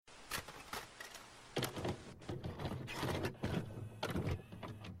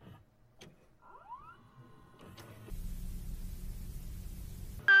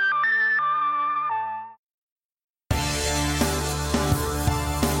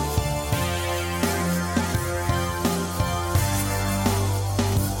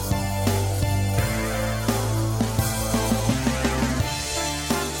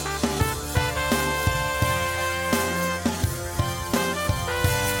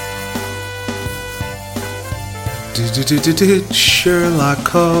Sherlock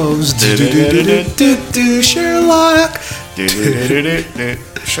Holmes. Sherlock.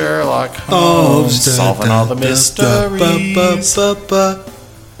 Sherlock Holmes. Solving all the mysteries.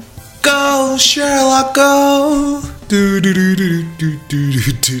 Go, Sherlock, go.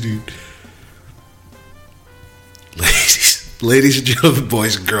 Ladies and gentlemen,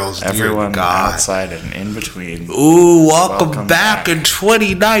 boys and girls, everyone outside and in between. Ooh, welcome back in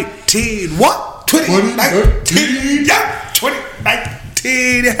 2019. What? 2019? Yeah,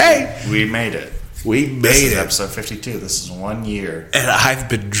 2019. Hey, we made it. This is episode 52. This is 1 year. And I've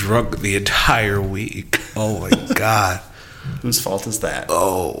been drunk the entire week. Oh my God. Whose fault is that?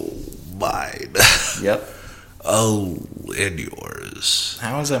 Oh, mine. Yep. Oh, and yours.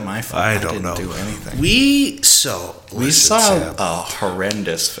 How is that my fault? I don't know. Do anything. We saw Sam, a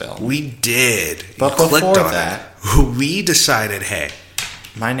horrendous film. We did. But before that, we decided, hey,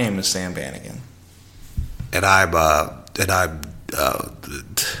 my name is Sam Bannigan, and I'm a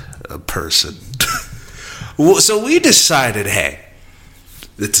person. So we decided, hey,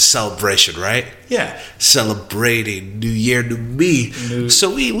 it's a celebration, right? Yeah. Celebrating New Year, New Me.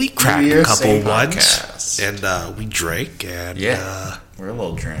 So we cracked a couple ones. And we drank. And we're a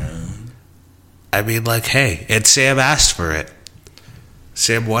little drunk. I mean, like, hey, and Sam asked for it.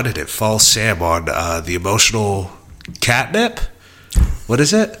 Sam wanted it. Follow Sam on the emotional catnip. What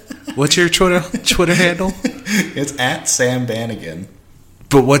is it? What's your Twitter handle? It's at Sam Bannigan.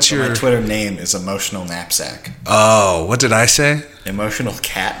 But what's your... My Twitter name is Emotional Knapsack. Oh, what did I say? Emotional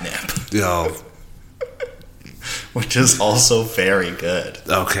Catnip. Oh. Which is also very good.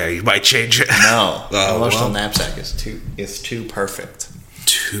 Okay, you might change it. No. Emotional Knapsack is too perfect.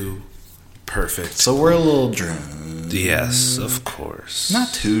 Too perfect. So we're a little drunk. Yes, of course.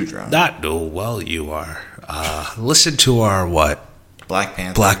 Not too drunk. Well, you are. Listen to our what? Black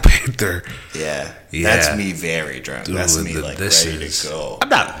Panther. Black Panther. Yeah. That's me very drunk. That's me ready to go. I'm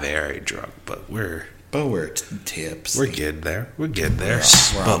not very drunk, but we're tips. We're getting there. We're on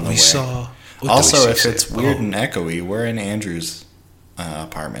the way. Also, if it's weird and echoey, we're in Andrew's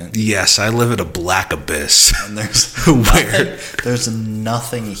apartment. Yes, I live in a black abyss. And there's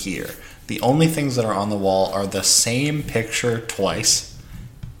nothing here. The only things that are on the wall are the same picture twice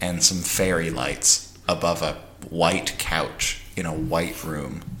and some fairy lights above a white couch in a white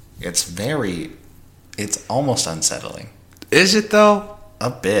room. It's almost unsettling. Is it though? A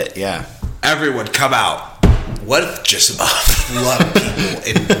bit, yeah. Everyone come out. What if just a flood of people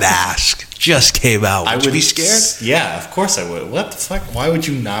in masks just came out? Would you be scared? Yeah, of course I would. What the fuck? Why would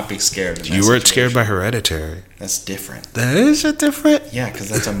you not be scared? You weren't scared by Hereditary. That's different. That is it different? Yeah, because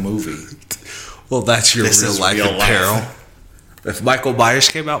that's a movie. Well, that's your real life in peril. If Michael Myers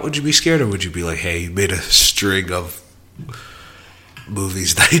came out, would you be scared, or would you be like, hey, you made a string of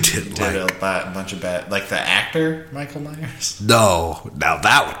movies that he didn't like? Did a bunch of bad, like the actor Michael Myers? No, now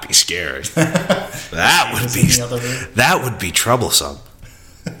that would be scary. That would be troublesome.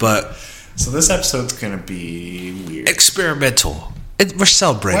 But so this episode's gonna be weird, experimental. We're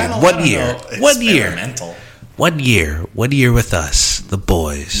celebrating 1 year. 1 year. Experimental. 1 year. 1 year with us, the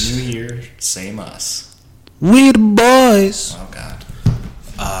boys. New year, same us. We the boys. Oh God.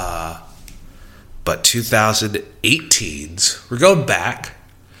 But 2018's, we're going back.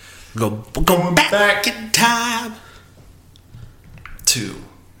 Going back in time to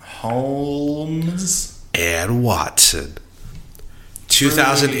Holmes and Watson.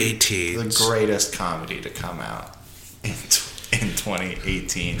 2018. The greatest comedy to come out in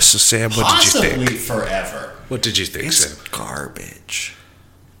 2018. So Sam, what did you think? Possibly forever. What did you think, it's Sam? Garbage.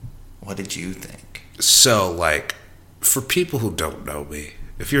 What did you think? So, like, for people who don't know me,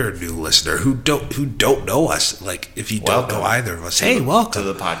 if you're a new listener who don't know us, like if you don't know either of us, hey, welcome to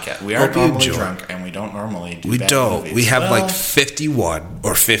the podcast. We are normally drunk, and we don't normally do. Movies. We have like 51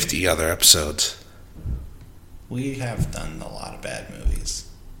 or 50 other episodes. We have done a lot of bad movies.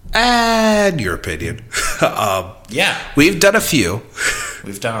 And your opinion? Yeah, we've done a few.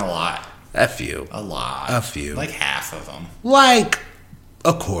 We've done a lot. A few. A lot. A few. Like half of them. Like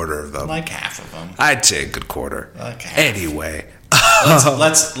a quarter of them. Like half of them. I'd say a good quarter. Like half. Anyway.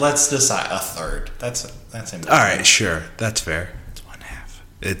 let's decide a third. That's important. All right, sure, that's fair. It's 1/2.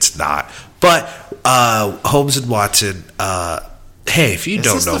 It's not, but Holmes and Watson. Hey, if you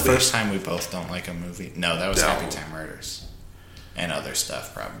don't know, is this the first time we both don't like a movie? No, that was Happy Time Murders and other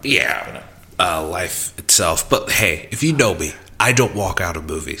stuff, probably. Yeah, life itself. But hey, if you know me, I don't walk out of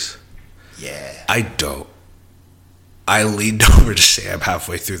movies. Yeah, I don't. I leaned over to Sam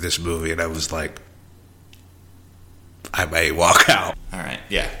halfway through this movie, and I was like, I may walk out. All right,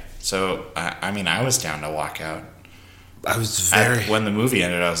 yeah. So, I mean, I was down to walk out. I was when the movie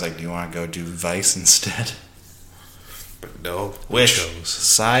ended, I was like, do you want to go do Vice instead? No. Wish. Shows.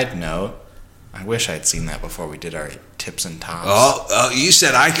 Side note, I wish I'd seen that before we did our tips and tops. Oh, you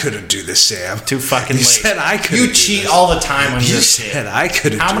said I couldn't do this, Sam. Too fucking You late. said I couldn't You do cheat this. all the time when You you're a said kid. I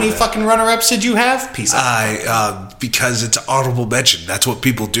couldn't How do many that. fucking runner-ups did you have? Piece of Because it's honorable mention. That's what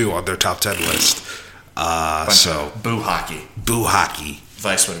people do on their top 10 list. So, boo hockey. boo hockey.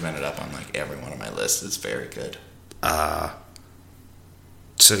 Vice would have ended up on like every one of my lists. It's very good.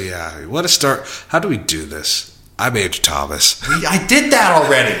 So, yeah, we want to start. How do we do this? I'm Andrew Thomas. I did that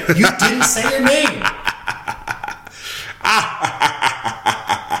already. You didn't say your name.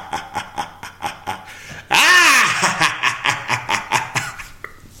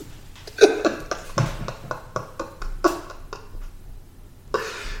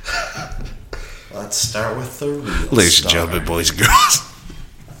 Let's start with the real Ladies star. and gentlemen, boys and girls.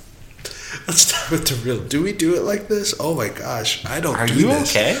 Let's start with the real. Do we do it like this? Oh my gosh, I don't Are do you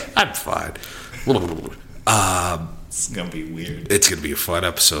this. okay? I'm fine. It's gonna be weird. It's going to be a fun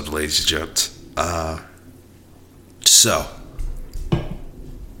episode, ladies and gents. So,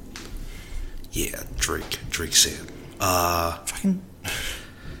 yeah, drink Sam. Fucking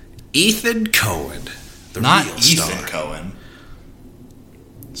Ethan Cohen, the not real Ethan star. Cohen.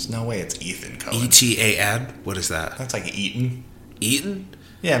 There's no way it's Ethan Cohen. ETAN. What is that? That's like Eaton. Eaton?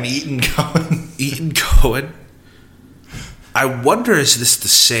 Yeah, I'm Eaton Cohen. Ethan Cohen. I wonder, is this the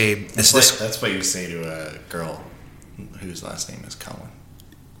same? Is this? That's what you say to a girl whose last name is Cohen.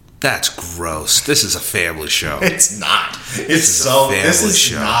 That's gross. This is a family show. It's not. is a family This is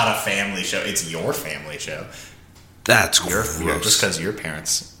show. not a family show. It's your family show. That's Just gross. because your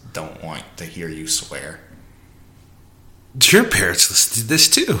parents don't want to hear you swear. Your parents listened to this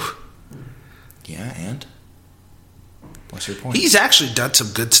too. Yeah, and what's your point? He's actually done some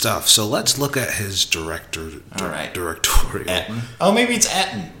good stuff. So let's look at his directorial. Etten. Oh, maybe it's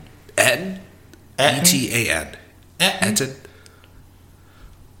Etten. Etten? Etten? E-T-A-N. Etten.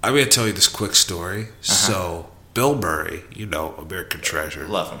 I'm going to tell you this quick story. So, Bill Murray, you know, American Treasure,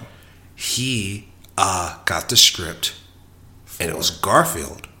 Love him. he got the script, and it was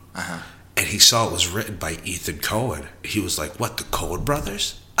Garfield. And he saw it was written by Ethan Cohen. He was like, what, the Coen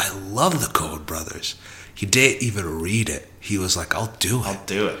brothers? I love the Coen brothers. He didn't even read it. He was like, I'll do it. I'll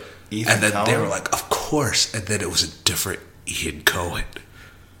do it. Ethan And then Cohen? they were like, of course. And then it was a different Ian Cohen.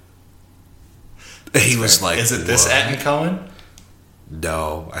 And he was like, is it this "What?" Etten Cohen?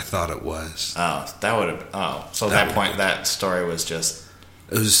 No, I thought it was. Oh, that would have. Oh, so that story was just.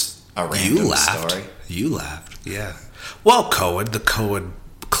 It was A random you laughed. story? You laughed, yeah. Well, Cohen, the Cohen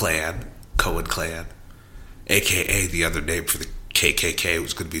clan, aka the other name for the KKK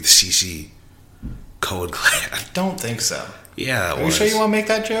was going to be the CC Cohen clan. Don't think so. Yeah, Are you sure you want to make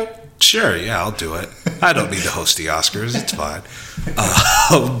that joke? Sure, yeah, I'll do it. I don't need to host the Oscars. It's fine.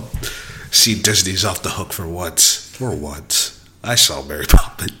 See, Disney's off the hook for once. For once. I saw Mary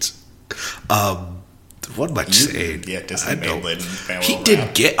Poppins. What am I saying? Yeah, Disney I made don't- Lin-Manuel He did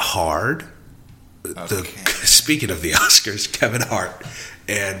Miranda. Get Hard. Okay. Speaking of the Oscars, Kevin Hart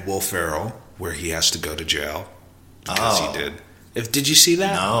and Will Ferrell, where he has to go to jail because Oh. he did. Did you see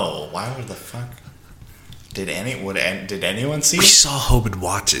that? No, why would the fuck? Did anyone see We it? saw Home and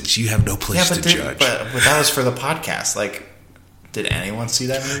Watson's. You have no place to judge. But that was for the podcast. Like, did anyone see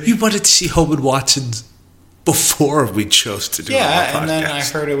that movie? You wanted to see Home and Watson's before we chose to do it on the Yeah, and then I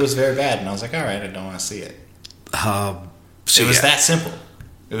podcast. heard it was very bad, and I was like, all right, I don't want to see it. So It was yeah. that simple.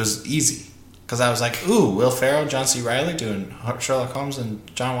 It was easy. Because I was like, ooh, Will Ferrell, John C. Reilly doing Sherlock Holmes and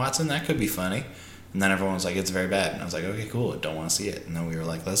John Watson, that could be funny. And then everyone was like, it's very bad. And I was like, okay, cool, I don't want to see it. And then we were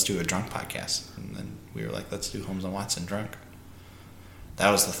like, let's do a drunk podcast. And then we were like, let's do Holmes and Watson drunk. That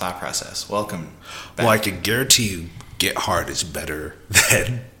was the thought process. Welcome back. Well, I can guarantee you Get Hard is better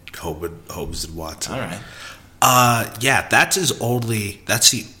than Holmes and Watson. All right. Yeah, that's the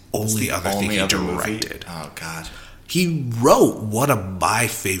only other thing he other movie? directed. Oh, God. He wrote one of my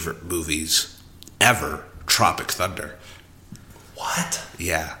favorite movies ever, Tropic Thunder. What?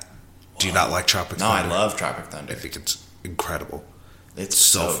 Yeah. Do you not like Tropic No, Thunder? I love Tropic Thunder. I think it's incredible. It's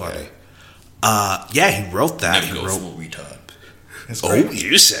So so funny. good. Yeah, he wrote that. Never He go wrote. full retard. It's Oh, great.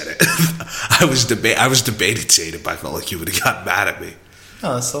 you said it. I was debating saying it, but I felt like you would have gotten mad at me.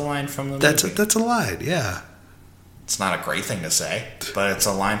 No, that's the line from the movie. That's a line. Yeah. It's not a great thing to say, but it's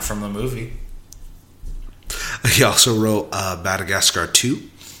a line from the movie. He also wrote Madagascar 2,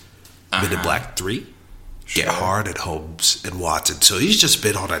 Men in Black 3, Sure. Get Hard, and Holmes and Watson. So he's just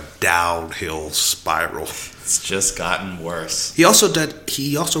been on a downhill spiral. It's just gotten worse. He also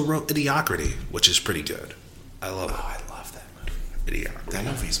wrote Idiocracy, which is pretty good. I love Oh, I love that movie. Idiocracy. That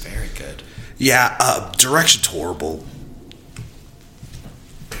movie's very good. Yeah, direction's horrible.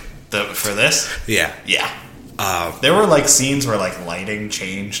 For this? Yeah. Yeah. There were like scenes where like lighting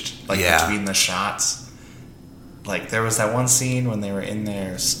changed like Yeah. between the shots. Like there was that one scene when they were in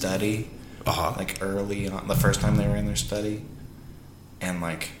their study, like early on, the first time they were in their study, and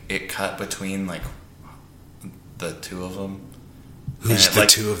like it cut between like the two of them. Who's And the like,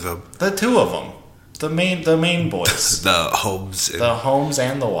 two of them? The two of them, the main boys, The Holmes and the Holmes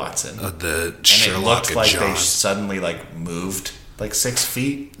and the Watson. the And Sherlock it looked and like John. they suddenly like moved like 6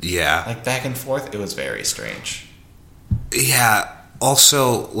 feet, Yeah. like back and forth. It was very strange. Yeah.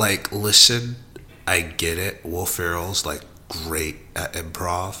 Also, like, listen, I get it. Will Ferrell's like great at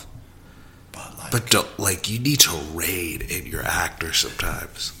improv, but don't like you need to rein in your actor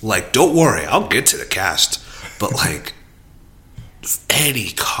sometimes. Like, don't worry, I'll get to the cast, but like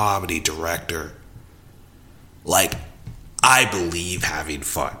any comedy director, like I believe having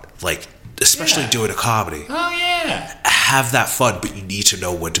fun, like especially Yeah. doing a comedy, Oh yeah. have that fun, but you need to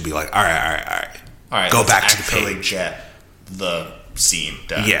know when to be like, all right. All right. Go let's back to the actually page. get the scene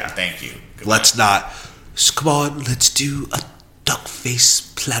done. Yeah. Thank you. Goodbye. Let's not. Come on, let's do a duck face,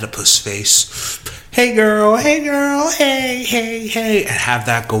 platypus face. Hey girl, hey, and have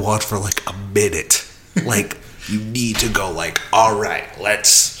that go on for like a minute. Like you need to go like, all right,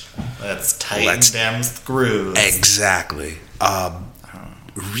 let's tighten them screws. exactly.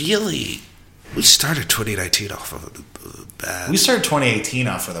 Really, we started 2019 off of a bad. We started 2018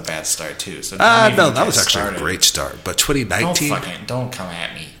 off with a bad start too. So don't No, even that get was actually started. a great start. But Don't 2019, don't come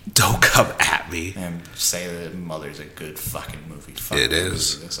at me don't come at me. and say that Mother's a good fucking movie. Fuck It that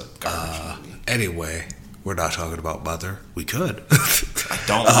is. movie. It's a garbage movie. Anyway, we're not talking about Mother. We could. I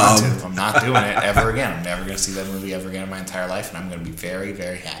don't want to. I'm not doing it ever again. I'm never going to see that movie ever again in my entire life, and I'm going to be very,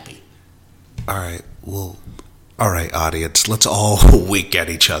 very happy. All right. Well, all right, audience. Let's all wink at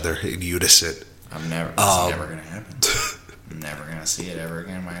each other in unison. It's never going to happen. I'm never going to see it ever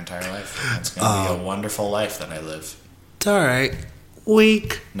again in my entire life. It's going to be a wonderful life that I live. All right.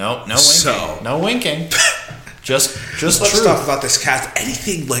 Wink. No winking. So- No winking. Just Let's truth. talk about this cast.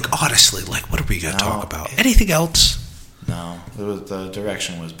 Anything, like, honestly, like, what are we going to No. talk about? Anything else? No, the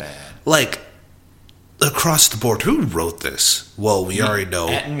direction was bad. Like, across the board, who wrote this? Well, we already know.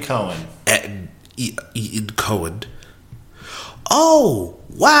 Etten Cohen. Ian Cohen. Oh,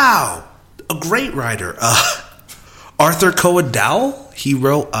 wow. A great writer. Arthur Cohen Dowell. He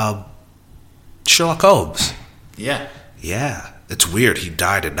wrote Sherlock Holmes. Yeah. Yeah. It's weird. He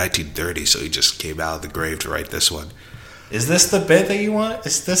died in 1930, so he just came out of the grave to write this one. Is this the bit that you want?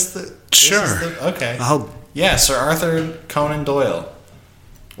 Is this the... Sure. Okay. I'll, Yeah, Sir Arthur Conan Doyle.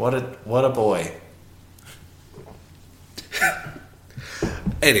 What a boy.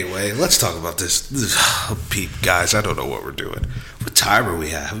 anyway, let's talk about this. Pete, guys, I don't know what we're doing. What time are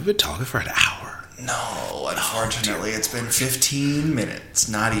we at? Have we been talking for an hour? No, unfortunately, it's been 15 minutes.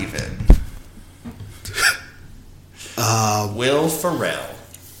 Not even. Will Ferrell.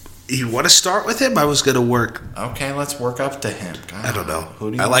 You want to start with him? I was going to work. Okay, let's work up to him. God, I don't know.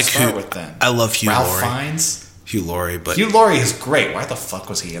 Who do you I want like to start Hugh- with then? I love Hugh Ralph Laurie. Fiennes? Hugh Laurie, but Hugh Laurie is great. Why the fuck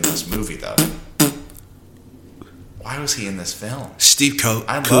was he in this movie, though? Why was he in this film? Steve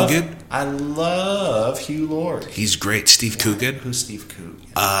Coogan. I love Hugh Laurie. He's great. Steve Coogan. Who's Steve Coogan?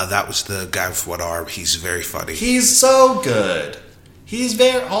 That was the guy with one arm. He's very funny. He's so good. He's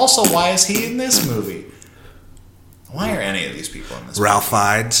very... Also, why is he in this movie? Why are any of these people in this Ralph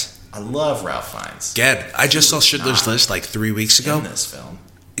Fiennes. movie? I love Ralph Fiennes. Again, I just saw was Schindler's not List like 3 weeks ago. In this film.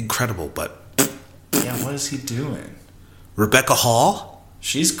 Incredible, but Yeah, what is he doing? Rebecca Hall,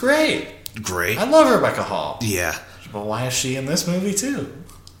 She's great. great. I love Rebecca Hall. Yeah. But why is she in this movie, too?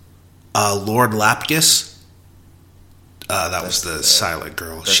 Lord Lapkus. That was the silent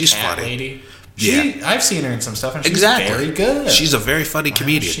girl. The She's cat funny. lady? Yeah. I've seen her in some stuff, and she's Exactly. very good. She's a very funny Why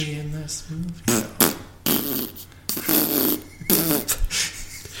comedian. is she in this movie?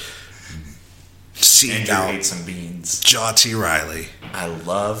 See Andrew now, ate some beans. John C. Riley. I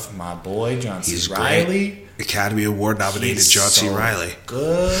love my boy, John C. He's Riley. great. Academy Award nominated He's John C. so Riley.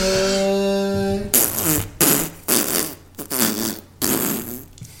 Good.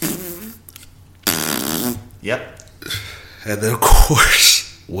 Yep. And then, of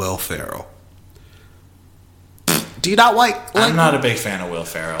course, Will Ferrell. Do you not like... I'm not a big fan of Will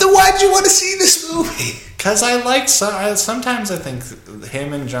Ferrell. Then why'd you want to see this movie? Because I like... sometimes I think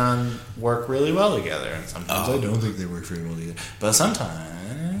him and John work really well together. And sometimes I don't think they work very well together. But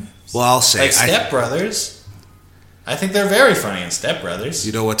sometimes... Well, I'll say... Like Step Brothers. I think they're very funny in Step Brothers.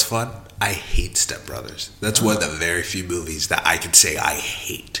 You know what's fun? I hate Step Brothers. That's one of the very few movies that I can say I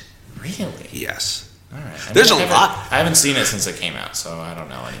hate. Really? Yes. All right. There's a I lot. haven't seen it since it came out, so I don't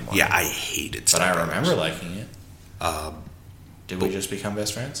know anymore. Yeah, I hated Step But I Brothers. remember liking it. Did we just become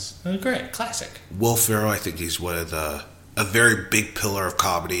best friends? Great, classic. Will Ferrell, I think he's one of a very big pillar of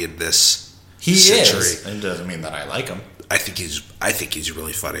comedy in this He century. is. It doesn't mean that I like him. I think he's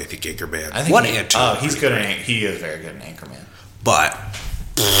really funny. I think Anchorman. I think One he, and two. Oh, he's good at. He is very good in Anchorman. But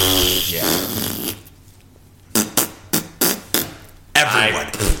Yeah.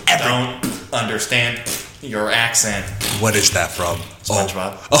 everyone. I don't understand your accent. What is that from?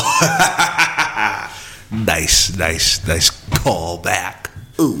 SpongeBob. Nice callback.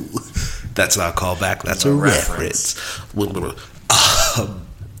 Ooh, that's not a callback. That's a reference.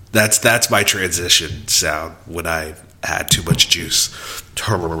 That's my transition sound when I had too much juice.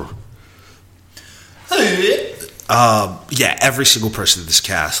 Yeah, every single person in this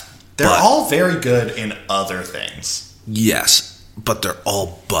cast. They're all very good in other things. Yes, but they're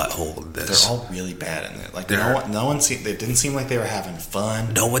all butthole in this. They're all really bad in it. Like no one seemed. It didn't seem like they were having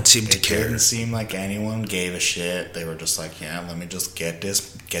fun. No one seemed to care. It didn't seem like anyone gave a shit. They were just like, yeah, let me just get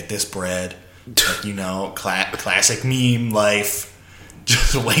this bread. Like, classic meme life.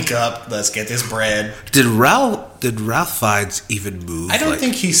 Just wake up. Let's get this bread. Did Ralph Fiennes even move? I don't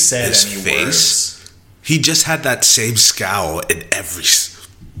think he said his any face. words. He just had that same scowl in every.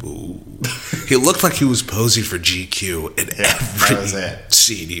 Ooh. He looked like he was posing for GQ in every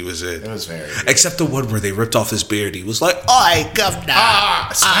scene he was in. It was very weird. Except the one where they ripped off his beard. He was like, "Oi, governor!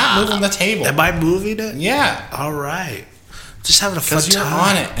 Stop moving the table." Am I moving it? Yeah. All right. Just having a fun Because you're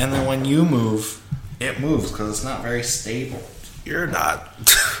time. on it, and then when you move, it moves because it's not very stable. You're not.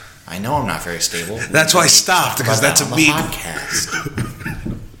 I know I'm not very stable. That's why I stopped, because that's a on the meme.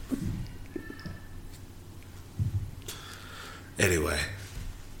 podcast. Anyway,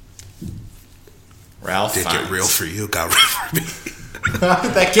 Ralph did Fiennes. get real for you, got real for me. How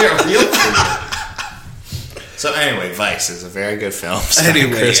did that get real for you? So anyway, Vice is a very good film.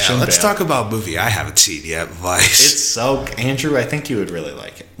 Anyway, let's talk about a movie I haven't seen yet, Vice. It's so Andrew. I think you would really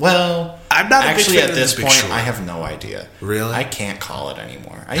like it. Well, I'm not actually a big fan at this of The Big point. Short. I have no idea. Really? I can't call it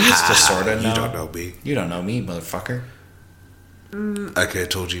anymore. I used to sort of know. You don't know me. You don't know me, motherfucker. I could have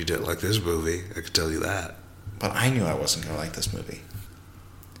told you you didn't like this movie. I could tell you that. But I knew I wasn't going to like this movie.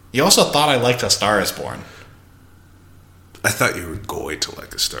 You also thought I liked A Star Is Born. I thought you were going to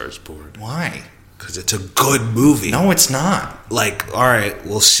like A Star Is Born. Why? Because it's a good movie. No, it's not. Like, all right,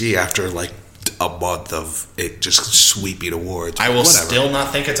 we'll see after like a month of it just sweeping awards. I will Whatever. still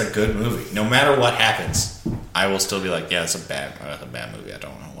not think it's a good movie. No matter what happens, I will still be like, yeah, it's a bad movie. I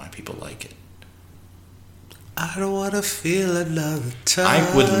don't know why people like it. I don't want to feel another touch.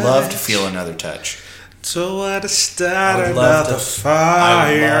 I would love to feel another touch. Don't want to start I would love another to-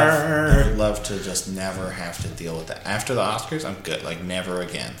 fire. I would love to just never have to deal with that. After the Oscars, I'm good. Like, never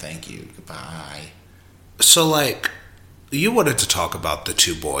again. Thank you. Goodbye. So, like, you wanted to talk about the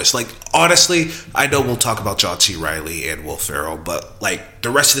two boys. Like, honestly, I know we'll talk about John C. Reilly and Will Ferrell, but, like,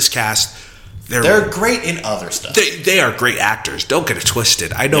 the rest of this cast, They're great in other stuff. they are great actors. Don't get it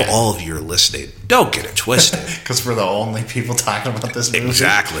twisted. I know Yeah. all of you are listening. Don't get it twisted. Because we're the only people talking about this movie.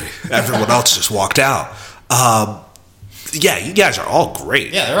 Exactly. Everyone else just walked out. Yeah, you guys are all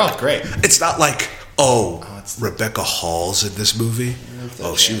great. Yeah, they're all great. It's not like, it's- Rebecca Hall's in this movie. the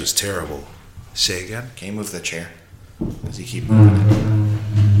Oh, she chair. was terrible. Say again? Can you move the chair? Because you keep moving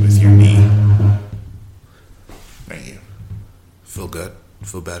it with your knee. Thank you. Feel good?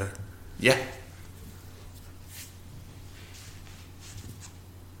 Feel better? Yeah.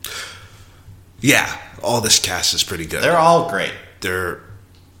 Yeah, all this cast is pretty good. They're all great.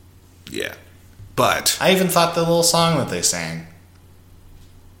 Yeah. But I even thought the little song that they sang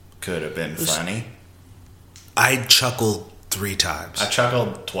could have been funny. I chuckled 3 times. I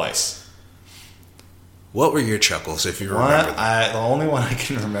chuckled twice. What were your chuckles, if you remember them? The only one I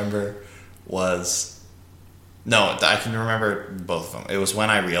can remember was... No, I can remember both of them. It was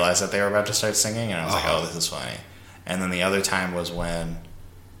when I realized that they were about to start singing, and I was like, oh, this is funny. And then the other time was when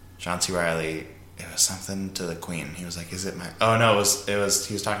John C. Reilly... It was something to the Queen. He was like, "Is it my?" Oh no, it was.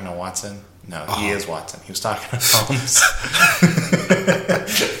 He was talking to Watson. No, he is Watson. He was talking to Holmes.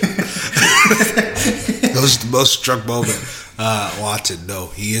 That was the most struck moment. Watson, no,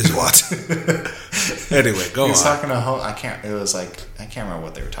 he is Watson. Anyway, go on. He was talking to Holmes. I can't remember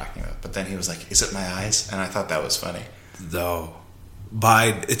what they were talking about. But then he was like, "Is it my eyes?" And I thought that was funny. No,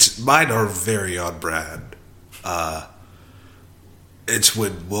 mine are very on brand. It's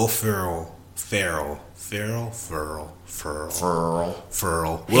when Will Ferrell. Will Ferrell.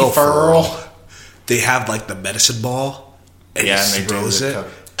 They have like the medicine ball, and Yeah, he and they throws do it, the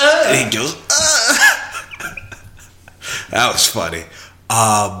and he goes. That was funny,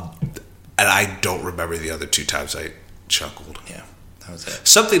 and I don't remember the other 2 times I chuckled. Yeah, that was it.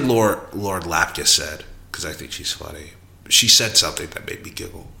 Something Lord Lapkus said, because I think she's funny. she said something that made me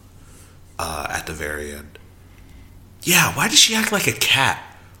giggle at the very end. Yeah, why did she act like a cat?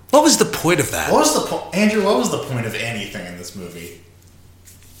 What was the point of that? What was the point, Andrew? What was the point of anything in this movie?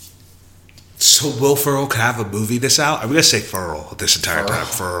 So Will Ferrell could have a movie this out? I'm gonna say Ferrell this entire time.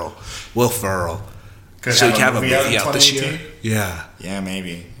 Ferrell, Will Ferrell. So he could have a movie out this year. Yeah. Yeah,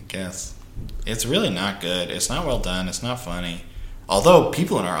 maybe. I guess it's really not good. It's not well done. It's not funny. Although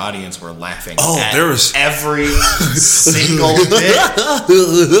people in our audience were laughing. At there was every single bit.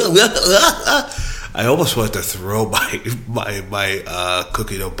 I almost wanted to throw my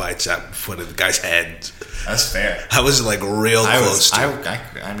cookie dough bites at one of the guy's heads. That's fair. I was like real close to it.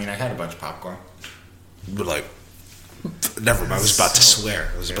 I mean, I had a bunch of popcorn. But like, never mind. I was about to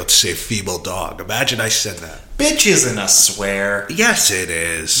swear. I was about to say female dog. Imagine I said that. Bitch isn't a swear. Yes, it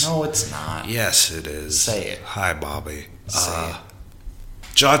is. No, it's not. Yes, it is. Say it. Hi, Bobby. Say it.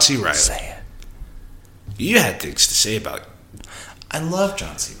 John C. Reilly. Say it. You had things to say about. I love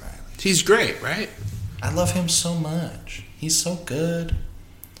John C. Reilly. He's great, right? I love him so much. He's so good.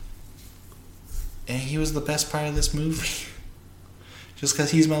 And he was the best part of this movie. Just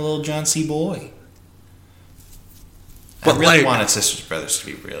because he's my little John C. boy. But I really wanted Sisters Brothers to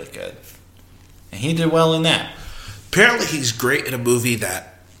be really good. And he did well in that. Apparently he's great in a movie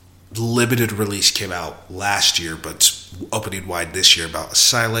that limited release came out last year, but it's opening wide this year, about a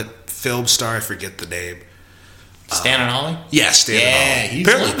silent film star. I forget the name. Stan and Ollie? Yeah, Stan and Ollie. He's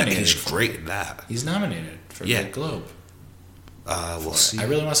apparently nominated. He's great in that. He's nominated for the Globe. We'll see. I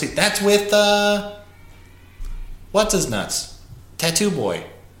really want to see. That's with, what's his nuts? Tattoo Boy.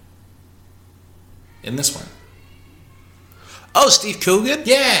 In this one. Oh, Steve Coogan?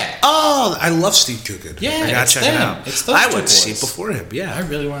 Yeah. Oh, I love Steve Coogan. Yeah, I gotta check it out. It's those I two went to boys. see it before him. Yeah, I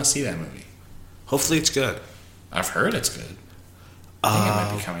really want to see that movie. Hopefully, it's good. I've heard it's good. I think it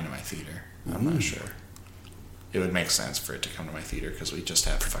might be coming to my theater. I'm not sure. It would make sense for it to come to my theater because we just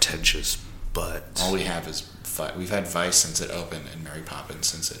have pretentious, but all we have is we've had Vice since it opened and Mary Poppins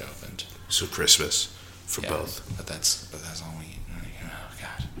since it opened. So Christmas for both. But that's all we. Oh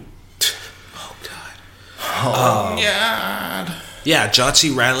God. Oh God. Oh God. Yeah, John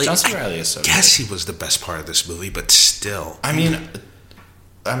C. Reilly. John C. Reilly is so. I guess he was the best part of this movie, but still. I mean,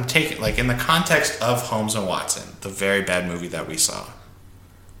 I'm taking like in the context of Holmes and Watson, the very bad movie that we saw.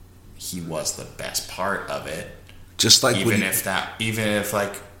 He was the best part of it. Just like even if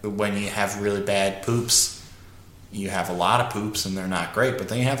like when you have really bad poops, you have a lot of poops and they're not great, but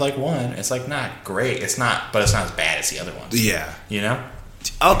then you have like one, it's like not great. It's not, but it's not as bad as the other ones. Yeah. You know?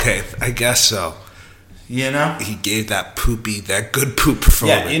 Okay, I guess so. You know? He gave that good poop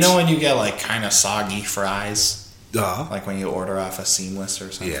performance. Yeah, you know when you get like kind of soggy fries? Uh-huh. Like when you order off a Seamless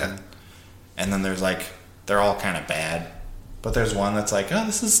or something. Yeah. And then there's like, they're all kind of bad. But there's one that's like, oh,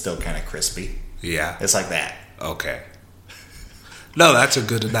 this is still kind of crispy. Yeah. It's like that. Okay. No, that's a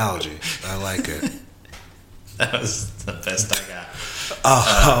good analogy. I like it. That was the best I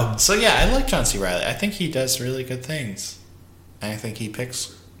got. So yeah, I like John C. Reilly. I think he does really good things. I think he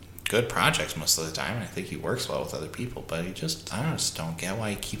picks good projects most of the time, and I think he works well with other people. But I just don't get why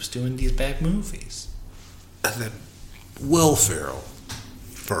he keeps doing these bad movies. And then Will Ferrell.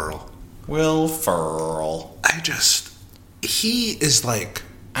 Will Ferrell. He is like...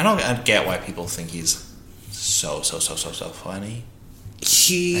 I don't get why people think he's so funny. I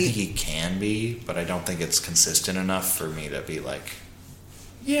think he can be, but I don't think it's consistent enough for me to be like,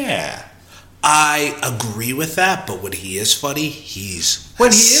 yeah. I agree with that, but when he is funny, he's funny,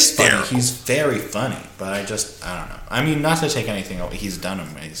 he's very funny. But I don't know. I mean, not to take anything away, he's done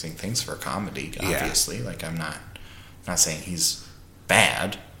amazing things for comedy, obviously. Yeah. Like, I'm not saying he's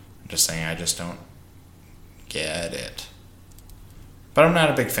bad. I'm just saying I just don't get it. But I'm not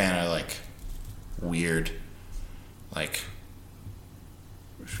a big fan of, like, weird, like,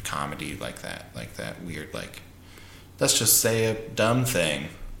 comedy like that. Like that weird, like, let's just say a dumb thing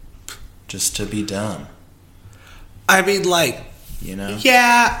just to be dumb. I mean, like... You know?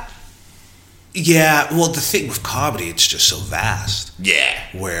 Yeah. Yeah, well, the thing with comedy, it's just so vast. Yeah.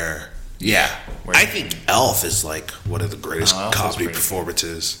 Where I think Elf is, like, one of the greatest comedy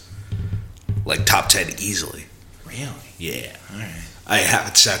performances. Like, top 10 easily. Really? Yeah. All right. I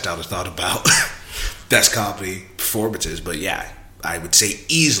haven't sat down and thought about best comedy performances, but yeah, I would say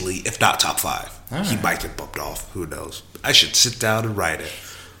easily, if not top 5. Right. He might get bumped off. Who knows? I should sit down and write it.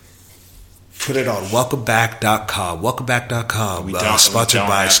 Put it on welcomeback.com. Welcomeback.com. Sponsored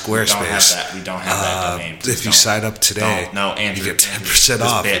by Squarespace. We don't have that domain. If you sign up today, Andrew, you get 10%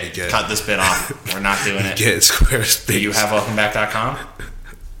 off. Cut this bit off. We're not doing it. Get Squarespace. Do you have welcomeback.com?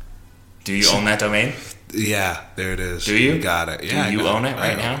 Do you own that domain? Yeah, there it is. Do you? You got it. Yeah, Do you own it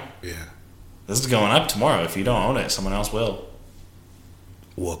right now? Yeah. This is going up tomorrow. If you don't own it, someone else will.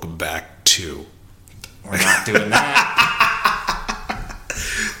 Welcome back to... We're not doing that.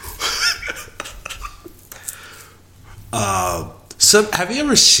 Have you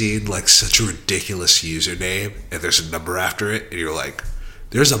ever seen like such a ridiculous username and there's a number after it and you're like,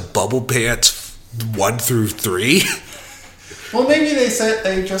 there's a Bubble Pants 1 through 3? Well, maybe they said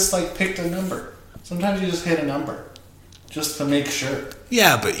they just like picked a number. Sometimes you just hit a number just to make sure.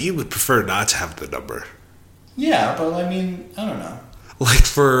 Yeah, but you would prefer not to have the number. Yeah, but I mean, I don't know. Like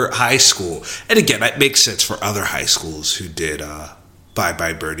for high school, and again, it makes sense for other high schools who did Bye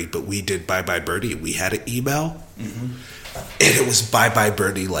Bye Birdie, but we did Bye Bye Birdie. We had an email, and it was Bye Bye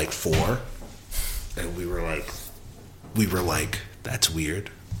Birdie like 4, and we were like, that's weird.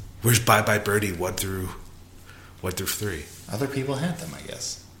 Where's Bye Bye Birdie 1 through 3? Other people had them, I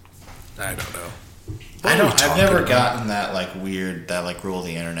guess. I don't know. I've never gotten that like weird that like rule of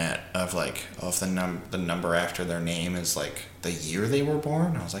the internet of like, oh, if the number after their name is like the year they were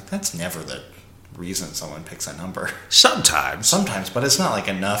born. I was like, that's never the reason someone picks a number. Sometimes, but it's not like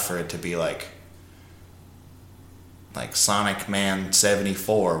enough for it to be like Sonic Man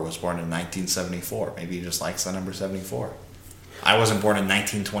 74 was born in 1974. Maybe he just likes the number 74. I wasn't born in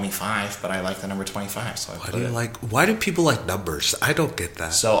 1925, but I like the number 25. So why do people like numbers? I don't get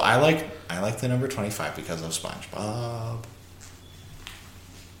that. So I like the number 25 because of SpongeBob.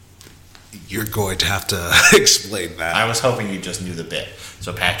 You're going to have to explain that. I was hoping you just knew the bit.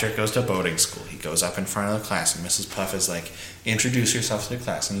 So Patrick goes to boating school. He goes up in front of the class, and Mrs. Puff is like, introduce yourself to the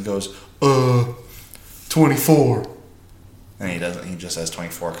class. And he goes, 24. And he doesn't. He just says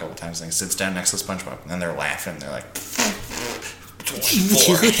 24 a couple times, and he sits down next to SpongeBob. And then they're laughing. They're like,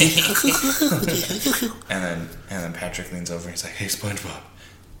 24. and then Patrick leans over and he's like, hey, SpongeBob.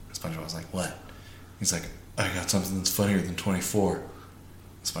 SpongeBob's like, what? He's like, I got something that's funnier than 24.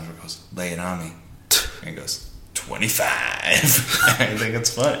 SpongeBob goes, lay it on me. And he goes, 25. I think it's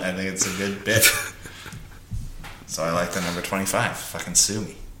fun. I think it's a good bit. So I like the number 25. Fucking sue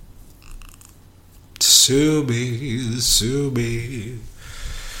me. Sue me.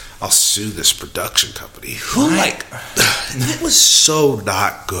 I'll sue this production company. It was so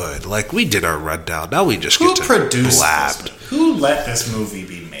not good. Like, we did our rundown. Now we just get to blab. Who let this movie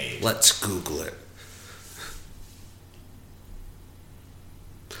be made? Let's Google it.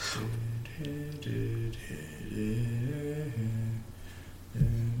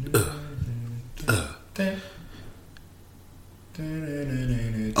 Uh.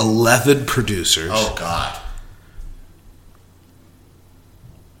 11 producers. Oh, God.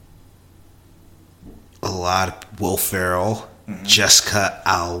 A lot of Will Ferrell, Jessica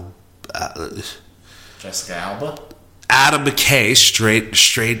Alba, Adam McKay,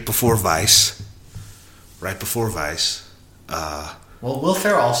 straight before Vice, right before Vice. Well, Will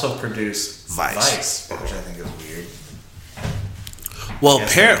Ferrell also produced Vice, which I think is weird. Well,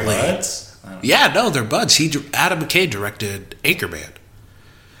 apparently, they're buds. Adam McKay directed Anchorman.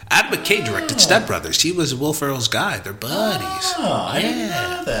 Adam McKay directed Step Brothers. He was Will Ferrell's guy. They're buddies. Oh, I didn't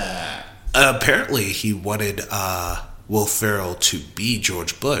know that. Apparently, he wanted Will Ferrell to be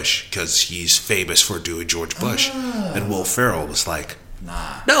George Bush because he's famous for doing George Bush. And Will Ferrell was like,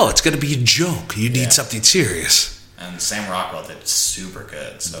 nah. No, it's going to be a joke. You need something serious. And Sam Rockwell did super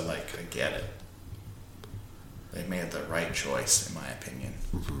good, so, like, I get it. They made the right choice, in my opinion.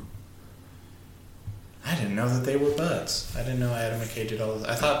 Mm-hmm. I didn't know that they were buds. I didn't know Adam McKay did all this.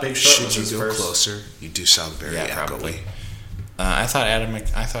 I thought Big Short was his first. Should you go closer? You do sound very echoey. I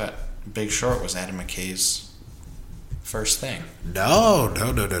thought Big Short was Adam McKay's first thing. No.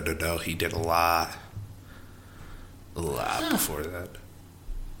 He did a lot before that.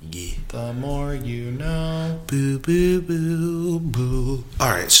 Yeah. The more you know. Boo, boo, boo, boo.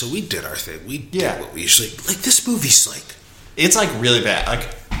 All right, so we did our thing. We did what we usually... Like, this movie's like... It's, like, really bad. Like...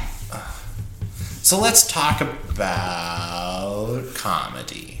 So let's talk about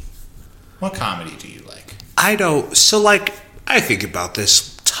comedy. What comedy do you like? I don't... So, like, I think about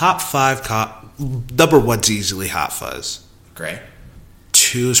this. Top 5... Number 1's easily Hot Fuzz. Great.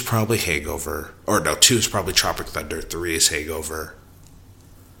 2 is probably Hangover. Or, no, 2 is probably Tropic Thunder. 3 is Hangover.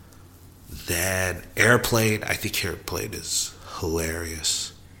 Then Airplane. I think Airplane is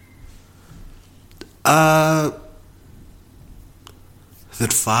hilarious. Then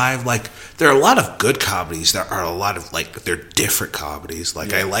 5, like, there are a lot of good comedies. There are a lot of, like, they're different comedies.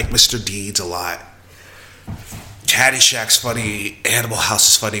 Like, I like Mr. Deeds a lot. Caddyshack's funny. Animal House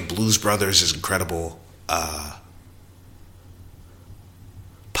is funny. Blues Brothers is incredible.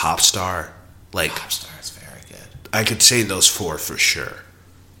 Popstar. Like, Popstar is very good. I could say those 4 for sure.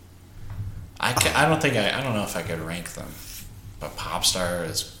 I don't know if I could rank them, but Popstar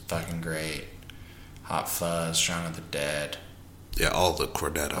is fucking great. Hot Fuzz, Shaun of the Dead. Yeah, all the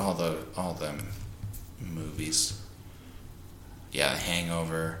Cornetto. All them movies. Yeah,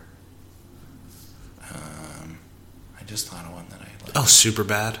 Hangover. I just thought of one that I liked. Oh,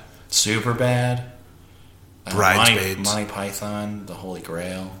 Superbad. Superbad. Bridesmaids. Monty Python, The Holy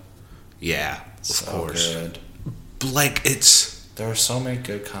Grail. Yeah, of course. Good. Like, it's... There are so many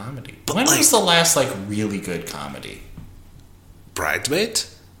good comedy. But when like- was the last, like, really good comedy?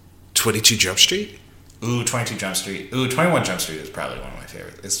 Bridesmaids? 22 Jump Street? Ooh, 22 Jump Street. Ooh, 21 Jump Street is probably one of my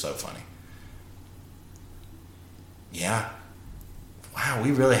favorites. It's so funny. Yeah. Wow,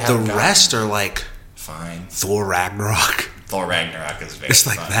 we really The haven't gotten- rest are like Fine. Thor Ragnarok. Thor Ragnarok is very It's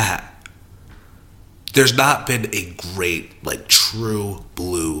like fun. that. There's not been a great, like, true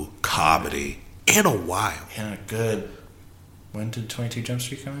blue comedy in a while. And a good... When did 22 Jump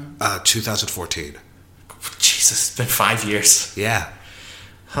Street come out? 2014. Jesus, it's been 5 years. Yeah.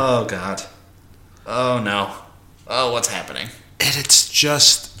 Oh, God. Oh, no. Oh, what's happening? And it's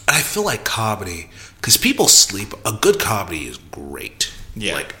just, I feel like comedy, because people sleep, a good comedy is great.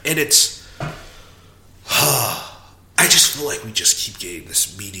 Yeah. Like, and it's, I just feel like we just keep getting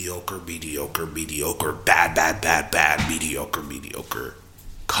this mediocre, bad, mediocre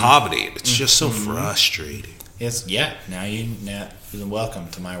comedy. And it's just so frustrating. It's, now you're welcome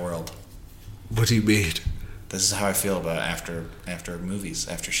to my world. What do you mean? This is how I feel about after movies,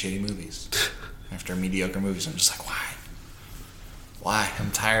 after shitty movies, after mediocre movies. I'm just like, why?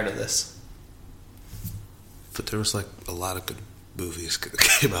 I'm tired of this. But there was like a lot of good movies that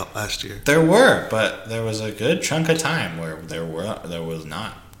came out last year. There were, but there was a good chunk of time where there was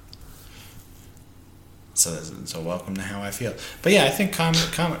not. So welcome to how I feel. But yeah, I think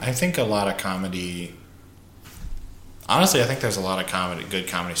I think a lot of comedy. Honestly, I think there's a lot of good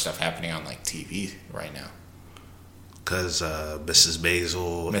comedy stuff happening on like TV right now. Because Mrs.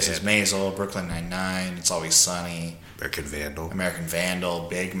 Maisel, Brooklyn Nine-Nine, It's Always Sunny, American Vandal,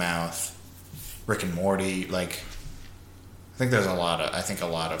 Big Mouth, Rick and Morty. Like, I think there's a lot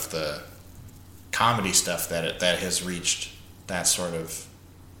of the comedy stuff that has reached that sort of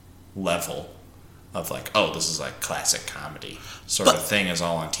level of like, oh, this is like classic comedy sort of thing is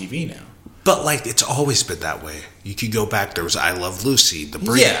all on TV now. But like, it's always been that way. You could go back. There was I Love Lucy, The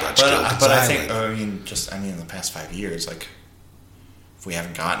Brady Bunch, but I think in the past 5 years, like, if we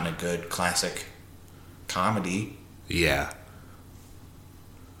haven't gotten a good classic comedy, yeah.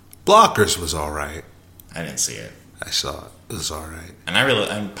 Blockers was all right. I didn't see it. I saw it. It was all right.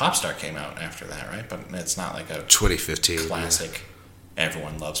 And Popstar came out after that, right? But it's not like a 2015 classic. Yeah.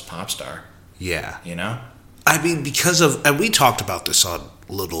 Everyone loves Popstar. Yeah. You know? I mean, because of, and we talked about this on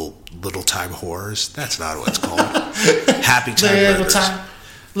Little Time Horrors. That's not what it's called. Happy Time Murders.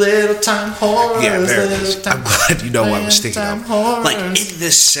 Little Time Horrors. Yeah, there it is. I'm glad you know what I was thinking of. Horrors. Like, in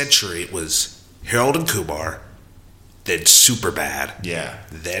this century, it was Harold and Kumar, then Superbad, yeah,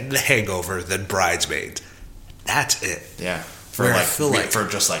 then The Hangover, then Bridesmaids. That's it. Yeah. For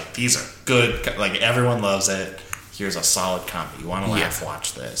just like, these are good, like, everyone loves it. Here's a solid comedy. You want to laugh,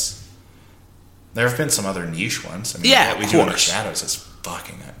 watch this. There have been some other niche ones. I mean, yeah, What We Do in the Shadows is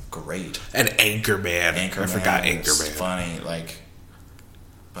fucking great. And Anchorman. I forgot Anchorman. Funny, like,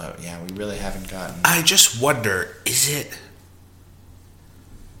 but yeah, we really haven't gotten. I just wonder, is it?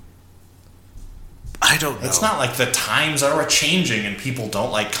 I don't know. It's not like the times are changing and people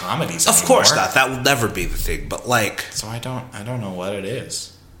don't like comedies anymore. Of course not. That will never be the thing. But like, so I don't know what it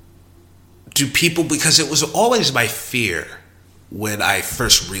is. Do people? Because it was always my fear when I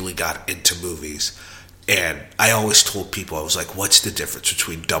first really got into movies, and I always told people, I was like, what's the difference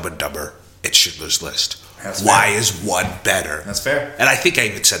between Dumb and Dumber and Schindler's List? Why is one better? That's fair. And I think I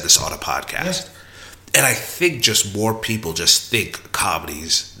even said this on a podcast. Yeah. And I think just more people just think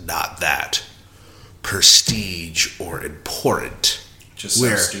comedy's not that prestige or important. Just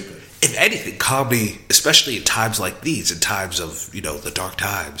so stupid. If anything, comedy, especially in times like these, in times of, the dark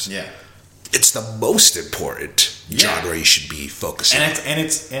times, it's the most important genre you should be focusing on. And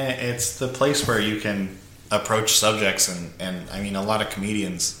it's the place where you can approach subjects and I mean, a lot of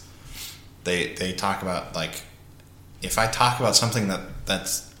comedians, they talk about, like, if I talk about something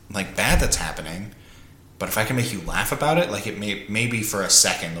that's like bad that's happening, but if I can make you laugh about it, like, it maybe for a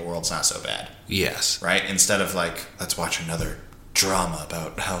second the world's not so bad. Yes. Right? Instead of like, let's watch another drama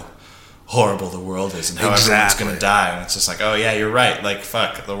about how horrible the world is and how everyone's going to die. And it's just like, oh yeah, you're right. Like,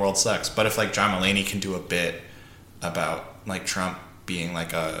 fuck, the world sucks. But if like John Mulaney can do a bit about like Trump being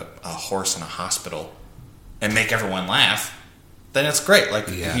like a horse in a hospital and make everyone laugh, then it's great. Like,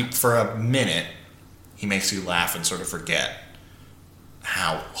 for a minute, he makes you laugh and sort of forget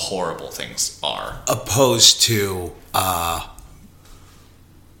how horrible things are. Opposed to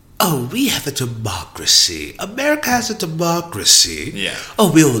oh, we have a democracy. America has a democracy. Yeah.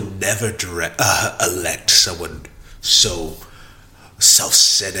 Oh, we'll never elect someone so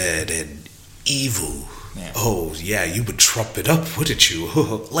self-centered and evil. Yeah. Oh, yeah, you would trump it up, wouldn't you?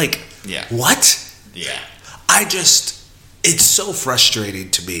 Like, Yeah. what? Yeah. It's so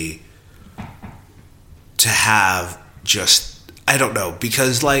frustrating to me to have just, I don't know,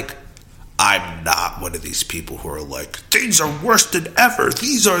 because, like, I'm not one of these people who are like, things are worse than ever.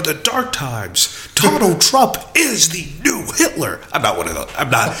 These are the dark times. Donald Trump is the new Hitler. I'm not one of those.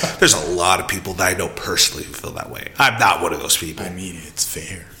 There's a lot of people that I know personally who feel that way. I'm not one of those people. I mean, it's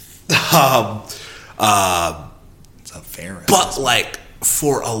fair. It's a fair. But, like,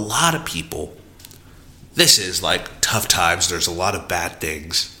 for a lot of people, this is, like, tough times. There's a lot of bad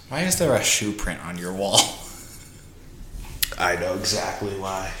things. Why is there a shoe print on your wall? I know exactly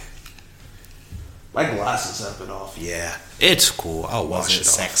why. My glasses have been off. Yeah, it's cool. I'll wash it off.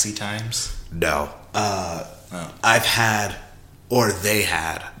 Sexy times? No. I've had, or they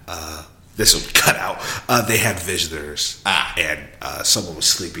had, this will cut out, they had visitors. And someone was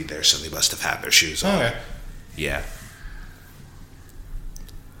sleeping there, so they must have had their shoes on. Okay. Yeah.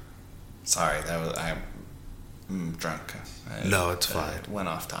 Sorry, I'm drunk. No, it's fine. Went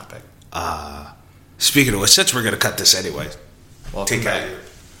off topic. Speaking of which, since we're going to cut this anyway, Welcome take back. out your...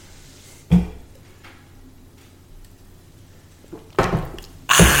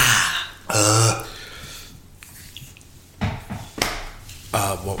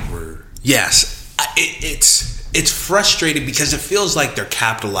 Yes, it's frustrating because it feels like they're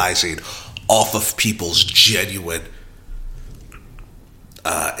capitalizing off of people's genuine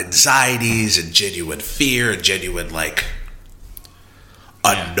anxieties and genuine fear and genuine, like,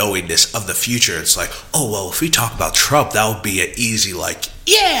 unknowingness of the future. It's like, oh, well, if we talk about Trump, that would be an easy, like,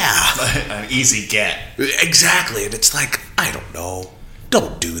 yeah. An easy get. Exactly. And it's like, I don't know.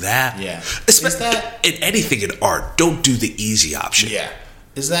 Don't do that. Yeah. Especially in anything in art, don't do the easy option. Yeah.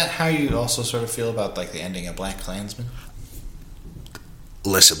 Is that how you also sort of feel about, like, the ending of Black Klansman?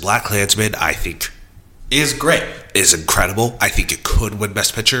 Listen, Black Klansman, I think, is great. Is incredible. I think it could win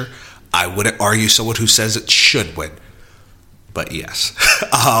Best Picture. I wouldn't argue someone who says it should win. But yes.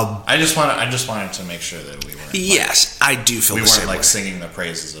 I just wanted to make sure that we weren't. Yes, I do feel we the same weren't, like, way. singing the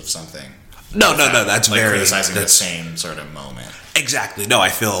praises of something. No, that's like, very... criticizing that's, the same sort of moment. Exactly. No, I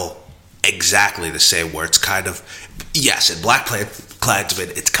feel exactly the same, where it's kind of... Yes, in Black Klansman,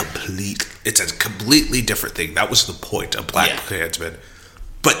 it's a completely different thing. That was the point of Black Klansman.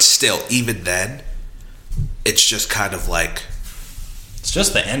 But still, even then, it's just kind of like... It's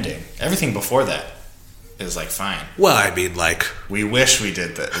just the ending. Everything before that is, like, fine. Well, I mean, like... We wish we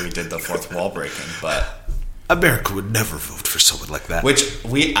did the fourth wall breaking, but... America would never vote for someone like that.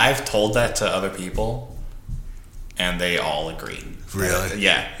 I've told that to other people, and they all agree. Really?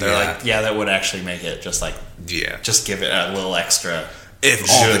 Yeah. They're like, yeah, that would actually make it just, like... Yeah. Just give it a little extra...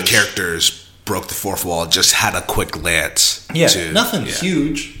 If all the characters broke the fourth wall and just had a quick glance. Yeah, nothing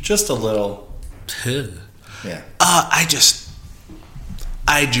huge, just a little... Yeah. I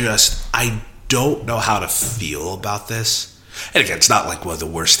don't know how to feel about this. And again, it's not like one of the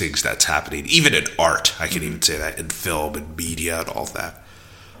worst things that's happening. Even in art, I can even say that, in film and media and all that.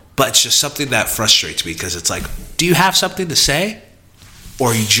 But it's just something that frustrates me, because it's like, do you have something to say? Or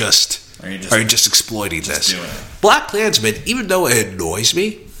are you just exploiting this? Doing it. Black Klansman, even though it annoys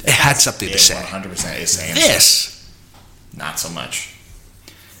me, it had something to say. 100% is saying this. Not so much.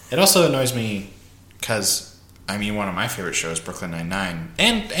 It also annoys me because, I mean, one of my favorite shows, Brooklyn Nine-Nine,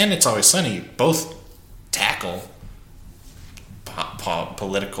 and It's Always Sunny, both tackle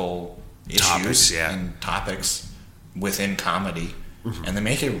political issues and topics within comedy, and they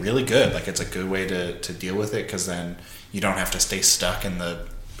make it really good. Like, it's a good way to deal with it, because then you don't have to stay stuck in the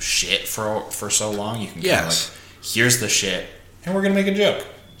shit for so long. You can kind of like, here's the shit, and we're gonna make a joke.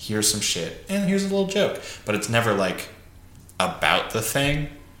 Here's some shit, and here's a little joke. But it's never, like, about the thing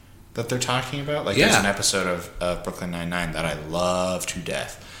that they're talking about. Like, there's an episode of Brooklyn Nine-Nine that I love to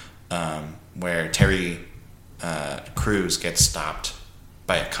death, where Terry Crews gets stopped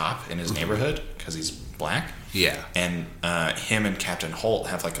by a cop in his neighborhood because he's black. Yeah. And him and Captain Holt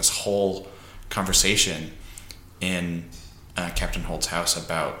have, like, this whole conversation in Captain Holt's house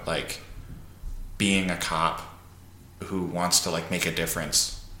about, like, being a cop who wants to, like, make a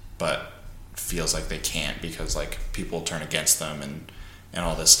difference but feels like they can't because, like, people turn against them and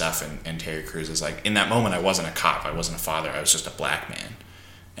all this stuff. And Terry Crews is like, in that moment, I wasn't a cop, I wasn't a father, I was just a black man.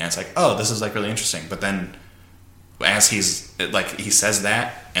 And it's like, oh, this is, like, really interesting. But then as he's, like, he says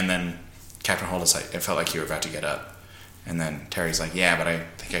that, and then Captain Holt is like, it felt like you were about to get up. And then Terry's like, yeah, but I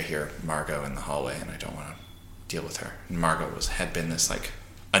think I hear Margot in the hallway, and I don't want to deal with her. And Margot had been this, like,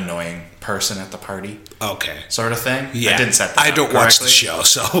 annoying person at the party. Okay. Sort of thing. Yeah. I didn't set that I up don't watch the correctly, show,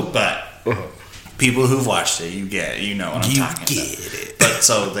 so. but people who've watched it, you know what I'm talking about. It. But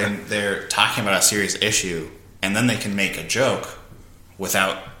so they're talking about a serious issue, and then they can make a joke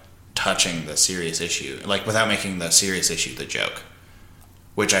without touching the serious issue, like without making the serious issue the joke,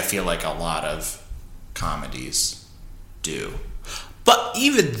 which I feel like a lot of comedies do. But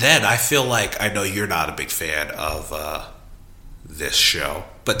even then, I feel like, I know you're not a big fan of this show,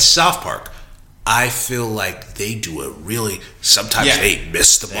 but South Park, I feel like they do a really, sometimes they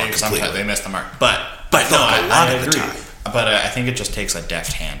miss the mark completely. Sometimes they miss the mark, but no, a lot of the time. But I think it just takes a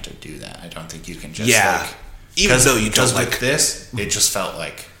deft hand to do that. I don't think you can just even though you don't like this, it just felt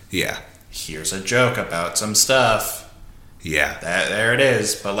like here's a joke about some stuff. Yeah, there it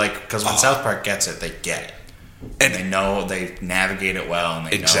is. But like, because when South Park gets it, they get it. And they know, they navigate it well, and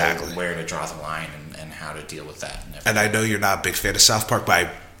they know where to draw the line and how to deal with that. And I know you're not a big fan of South Park, but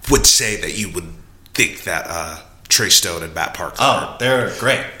I would say that you would think that Trey Stone and Matt Parker they're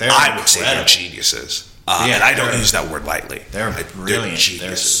great. I would say they're geniuses. And I don't use that word lightly. They're brilliant.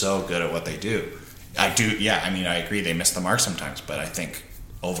 They're so good at what they do. I agree they miss the mark sometimes, but I think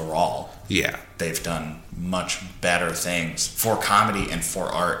overall they've done much better things for comedy and for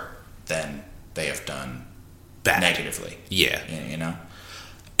art than they have done negatively. Yeah. You know?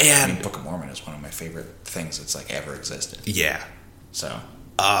 And Book of Mormon is one of my favorite things that's like ever existed. Yeah. So.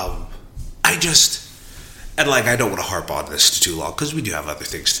 I don't want to harp on this too long because we do have other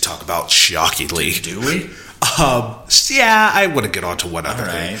things to talk about, shockingly. Do we? I want to get on to one other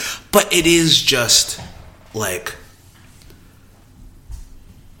thing. But it is just, like,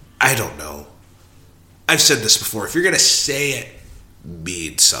 I don't know. I've said this before. If you're going to say it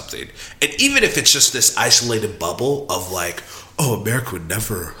means something. And even if it's just this isolated bubble of, like, oh, America would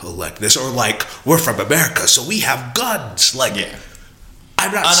never elect this. Or, like, we're from America, so we have guns. Like,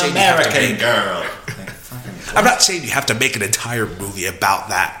 I'm not saying American girl. I'm not saying you have to make an entire movie about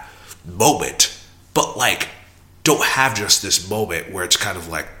that moment, but like, don't have just this moment where it's kind of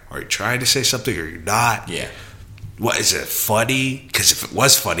like, are you trying to say something or you're not? Yeah. What is it funny? Because if it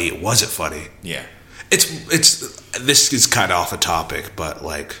was funny, it wasn't funny. Yeah. It's this is kind of off the topic, but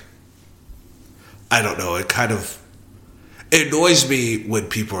like, I don't know. It annoys me when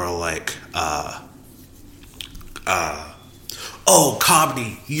people are like, oh,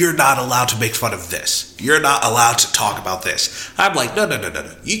 comedy, you're not allowed to make fun of this. You're not allowed to talk about this. I'm like, no.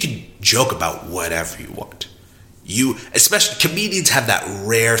 You can joke about whatever you want. Especially comedians have that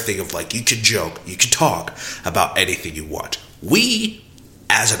rare thing of like, you can joke, you can talk about anything you want. We,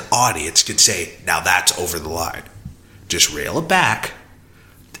 as an audience, can say, now that's over the line. Just rail it back,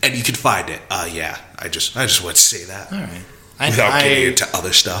 and you can find it. I just want to say that. All right. Without getting into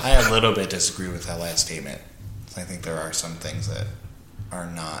other stuff. I a little bit disagree with that last statement. I think there are some things that are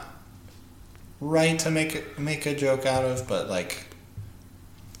not right to make a joke out of, but like,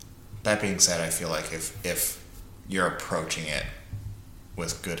 that being said, I feel like if you're approaching it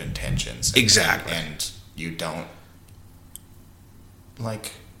with good intentions, and you don't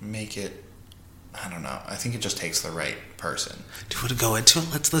like make it, I don't know. I think it just takes the right person. Do you want to go into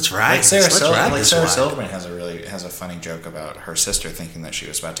it? Let's ride. Like Sarah Silverman has a funny joke about her sister thinking that she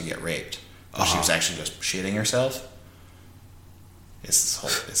was about to get raped. She was actually just shitting herself. It's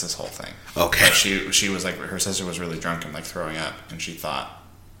this whole thing. Okay. But she was like, her sister was really drunk and like throwing up, and she thought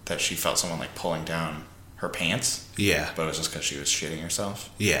that she felt someone like pulling down her pants. Yeah. But it was just because she was shitting herself.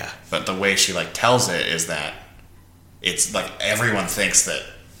 Yeah. But the way she like tells it is that it's like everyone thinks that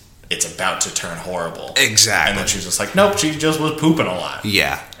it's about to turn horrible. Exactly. And then she's just like, nope, she just was pooping a lot.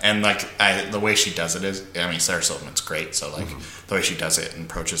 Yeah. And like the way she does it is, I mean, Sarah Silverman's great, so like the way she does it and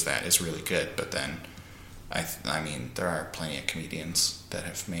approaches that is really good. But then, I mean, there are plenty of comedians that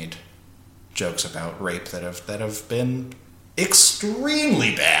have made jokes about rape that have been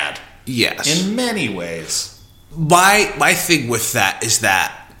extremely bad. Yes. In many ways. My thing with that is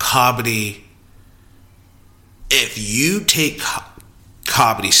that comedy, if you take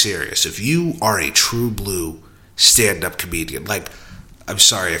comedy serious, if you are a true blue stand-up comedian, like, I'm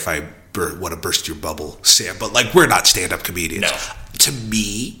sorry if I want to burst your bubble, Sam, but like, we're not stand-up comedians. No. To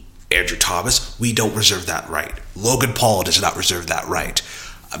me, Andrew Thomas, we don't reserve that right. Logan Paul does not reserve that right.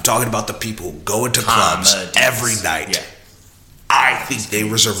 I'm talking about the people who go into clubs every night. Yeah. I think they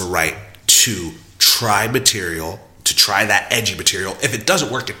reserve a right to try material, to try that edgy material. If it doesn't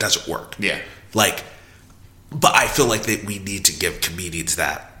work, it doesn't work. Yeah. Like, but I feel like we need to give comedians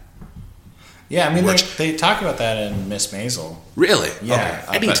that. Yeah, I mean, they talk about that in Miss Maisel. Really? Yeah.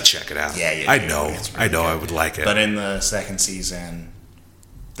 Okay. I need to check it out. Yeah, I know. Really I would like it. But in the second season,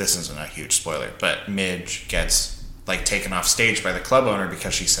 this isn't a huge spoiler, but Midge gets like taken off stage by the club owner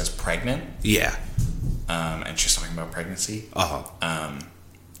because she says pregnant. Yeah. And she's talking about pregnancy. Uh-huh.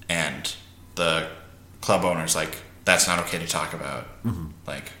 And the club owner's like, that's not okay to talk about. Mm-hmm.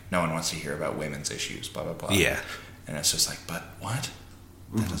 Like, no one wants to hear about women's issues, blah, blah, blah. Yeah. And it's just like, but what?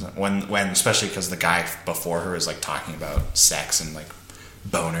 That doesn't, when especially because the guy before her is like talking about sex and like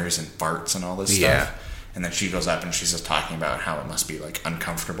boners and farts and all this Yeah. stuff. And then she goes up and she's just talking about how it must be like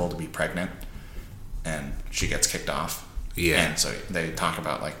uncomfortable to be pregnant. And she gets kicked off. Yeah. And so they talk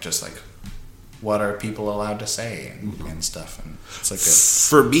about like, just like, what are people allowed to say and stuff, and it's like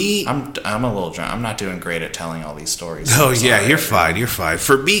For me, I'm a little drunk. I'm not doing great at telling all these stories. oh yeah, you're fine. You're fine.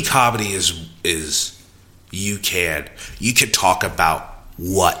 For me, comedy is you can talk about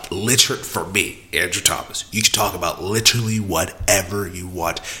for me, Andrew Thomas. You can talk about literally whatever you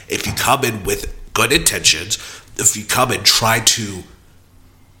want if you come in with good intentions. If you come and try to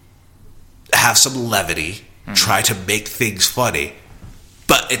have some levity, try to make things funny.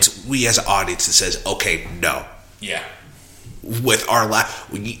 But it's we as an audience that says, okay, no. Yeah. With our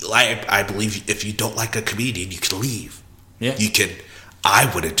I believe if you don't like a comedian, you can leave. Yeah. You can.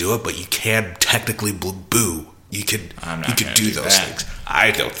 I wouldn't do it, but you can technically boo. You can. You can do those things.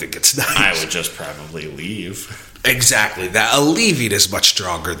 I don't think it's nice. I would just probably leave. Exactly. That a leaving is much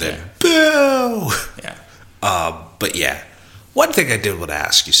stronger than boo. Yeah. But yeah, one thing I did want to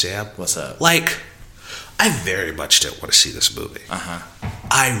ask you, Sam. What's up? Like, I very much didn't want to see this movie. Uh-huh.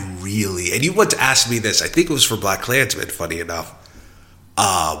 I really, and you want to ask me this, I think it was for Black Klansman, funny enough.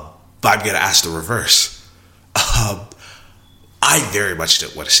 But I'm going to ask the reverse. I very much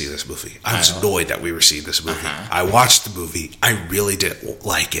didn't want to see this movie. I was annoyed that we were seeing this movie. Uh-huh. I watched the movie. I really didn't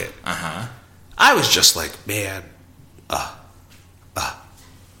like it. Uh-huh. I was just like, man,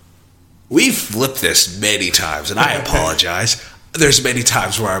 we've flipped this many times, and I apologize. There's many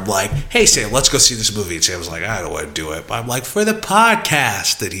times where I'm like, hey, Sam, let's go see this movie. And Sam's like, I don't want to do it. But I'm like, for the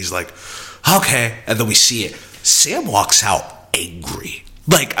podcast. And he's like, okay. And then we see it. Sam walks out angry.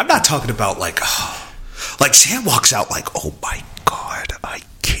 Like, I'm not talking about like Sam walks out like, oh my God, I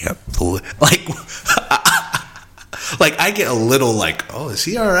can't believe, like I get a little like, oh, is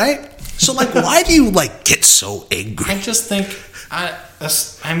he all right? So like, why do you like get so angry? I just think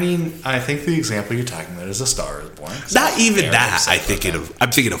I mean, I think the example you're talking about is A Star Is Born. Not even that. I'm thinking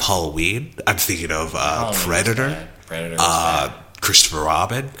of Halloween. I'm thinking of Predator. Predator. Christopher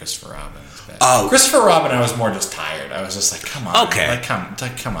Robin. Christopher Robin is bad. Christopher Robin, I was more just tired. I was just like, come on. Okay.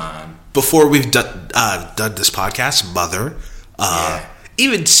 Come on. Before we've done this podcast, Mother,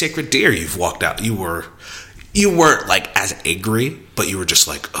 even Sacred Deer, you've walked out. You weren't like as angry, but you were just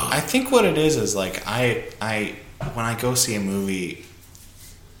like, oh. I think what it is like I when I go see a movie,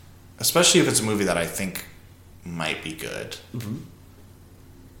 especially if it's a movie that I think might be good,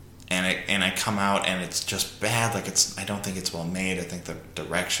 and I come out and it's just bad, like I don't think it's well made. I think the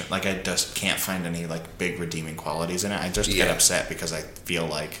direction, like I just can't find any like big redeeming qualities in it. I just get upset because I feel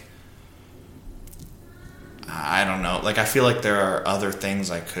like, I don't know, like I feel like there are other things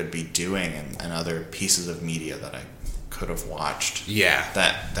I could be doing and other pieces of media that I could have watched. Yeah.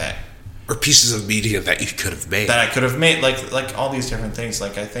 That or pieces of media that you could have made. That I could have made, like all these different things.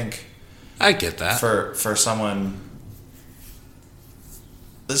 Like I think I get that. For someone,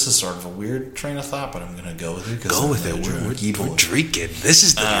 this is sort of a weird train of thought, but I'm gonna go with it. Go with it. We're drinking. This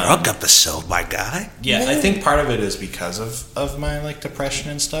is the drunk episode, my guy. Yeah, I think part of it is because of my like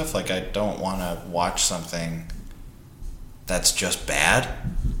depression and stuff. Like I don't want to watch something that's just bad.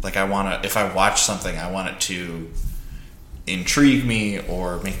 Like if I watch something, I want it to intrigue me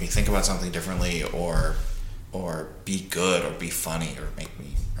or make me think about something differently or be good or be funny or make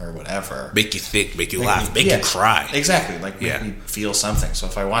me or whatever. Make you think, make you laugh, make you cry. Exactly. Like make me feel something. So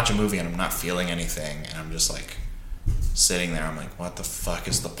if I watch a movie and I'm not feeling anything and I'm just like sitting there, I'm like, what the fuck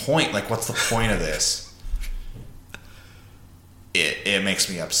is the point? Like what's the point of this? It makes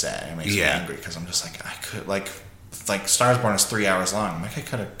me upset. It makes me angry because I'm just like, I could like Star Is Born is 3 hours long. I'm like, I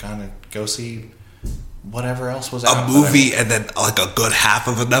could have gone to go see whatever else was out. A movie and then like a good half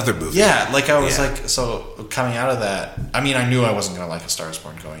of another movie. Yeah, like I was like, so coming out of that, I mean, I knew I wasn't going to like A Star Is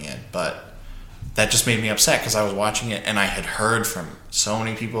Born going in, but that just made me upset because I was watching it and I had heard from so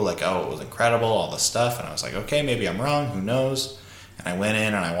many people like, oh, it was incredible, all this stuff, and I was like, okay, maybe I'm wrong, who knows? And I went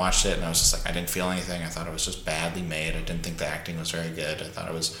in and I watched it and I was just like, I didn't feel anything. I thought it was just badly made. I didn't think the acting was very good. I thought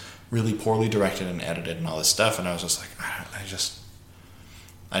it was really poorly directed and edited and all this stuff, and I was just like,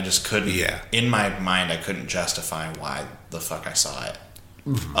 I just couldn't. Yeah. In my mind, I couldn't justify why the fuck I saw it.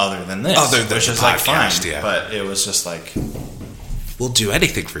 Other than this, which is like fine. Yeah. But it was just like, we'll do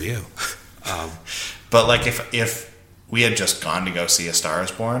anything for you. But like if we had just gone to go see A Star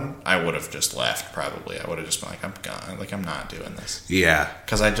Is Born, I would have just left. Probably, I would have just been like, I'm gone. Like, I'm not doing this. Yeah.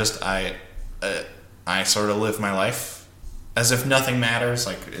 Because I sort of live my life as if nothing matters.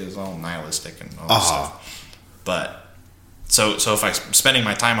 Like, it's all nihilistic and all this stuff. But so if I'm spending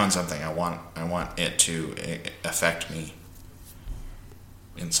my time on something, I want it to affect me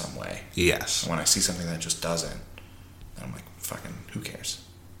in some way. Yes. When I see something that just doesn't, then I'm like, fucking, who cares?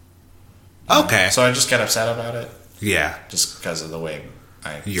 Okay. So I just get upset about it. Yeah. Just because of the way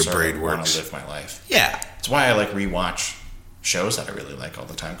Your brain want works. to live my life. Yeah. That's why I like rewatch shows that I really like all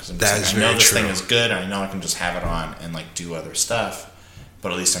the time, because I'm That just is like, I know very this true. thing is good, and I know I can just have it on and like do other stuff,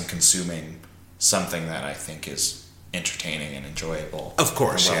 but at least I'm consuming something that I think is entertaining and enjoyable. Of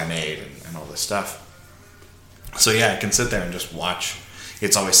course, and well yeah. made and all this stuff. So yeah, I can sit there and just watch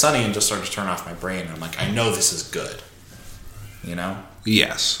It's Always Sunny and just sort of turn off my brain. I'm like, I know this is good. You know?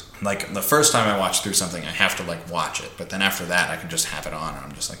 Yes. Like, the first time I watch through something, I have to, like, watch it. But then after that, I can just have it on, and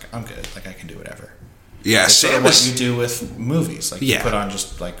I'm just like, I'm good. Like, I can do whatever. Yeah, It's sort Sam of what is... you do with movies. Like, Yeah. you put on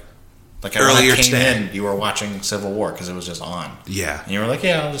just, like Earlier when I came today. in, you were watching Civil War because it was just on. Yeah. And you were like,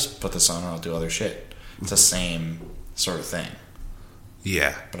 yeah, I'll just put this on and I'll do other shit. It's the same sort of thing.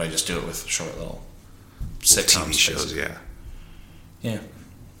 Yeah. But I just do it with short little sitcoms. TV shows, basically. yeah. Yeah.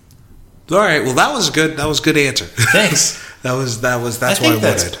 All right. Well, that was good. That was a good answer. Thanks. That's what I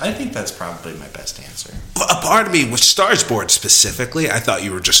wanted. I think that's probably my best answer. A part of me, with Stars Born specifically, I thought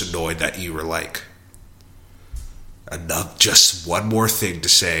you were just annoyed that you were like, enough, just one more thing to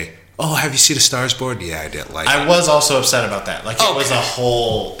say. Oh, have you seen A Star Is Born? Yeah, I didn't like it. I was also upset about that. Like, it was Okay. a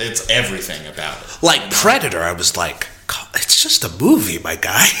whole, it's everything about it. Like Predator, I was like, it's just a movie, my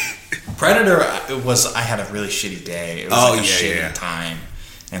guy. Predator, I had a really shitty day. It was Oh, like a yeah, shitty yeah. time.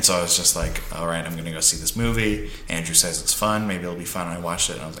 And so I was just like, all right, I'm going to go see this movie. Andrew says it's fun. Maybe it'll be fun. And I watched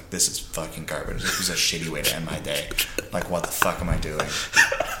it, and I was like, this is fucking garbage. This was a shitty way to end my day. Like, what the fuck am I doing?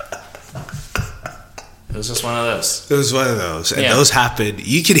 It was just one of those. It was one of those. And Yeah. those happen.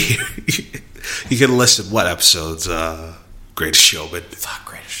 You can hear, you can listen, what episodes? Greatest Showman. Fuck,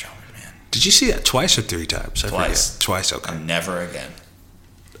 Greatest Showman, man. Did you see that twice or three times? I Twice. forget. Twice, okay. Never again.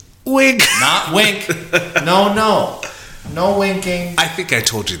 Wink. Not wink. No. No winking. I think I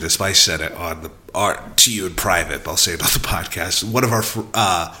told you this. I said it on to you in private, but I'll say it on the podcast. One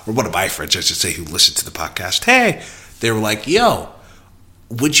of one of my friends, I should say, who listened to the podcast. Hey, they were like, "Yo,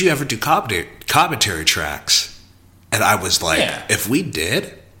 would you ever do commentary tracks?" And I was like, Yeah. "If we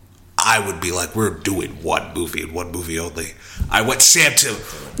did, I would be like, we're doing one movie and one movie only." I want Sam to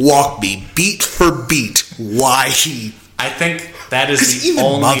walk me beat for beat why he. I think that is 'Cause the even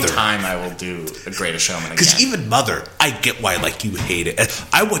only Mother- time I will do a Greatest Showman again. Because even Mother, I get why like you hate it.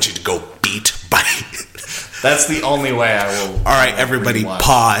 I want you to go beat by. That's the only way I will. All right, everybody, rewatch.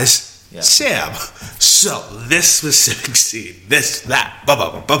 pause. Yeah. Sam, so this specific scene, this, that, blah, blah,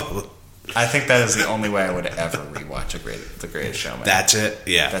 blah, blah, blah. I think that is the only way I would ever rewatch The Greatest Showman. That's it?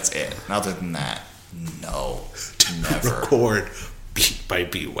 Yeah. That's it. And other than that, no, never. Record beat by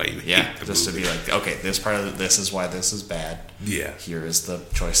beat why you Yeah, hate the just movie. to be like, okay, this is why this is bad. Yeah. Here is the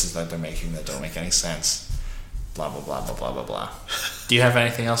choices that they're making that don't make any sense. Blah blah blah blah blah blah blah. Do you have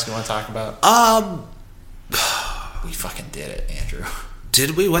anything else you want to talk about? We fucking did it, Andrew.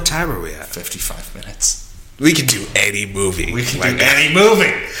 Did we? What time are we at? 55 minutes. We can do any movie. We can Like, do any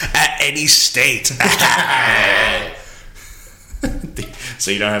movie. at any state. So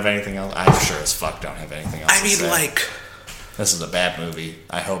you don't have anything else? I sure as fuck don't have anything else. I to mean, say. like, This is a bad movie.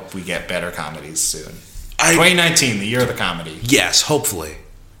 I hope we get better comedies soon. I- 2019, the year of the comedy. yes, hopefully.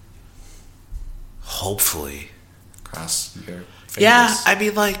 Hopefully. Cross your fingers. Yeah, I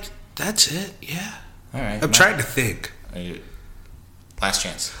mean, like, that's it. Yeah. All right. I'm trying to think. Last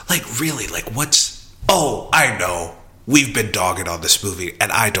chance. Like, really, like, what's... Oh, I know. We've been dogging on this movie,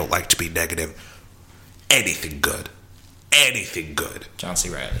 and I don't like to be negative. Anything good. Anything good. John C.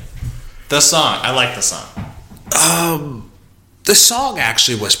 Reilly. The song. I like the song. The song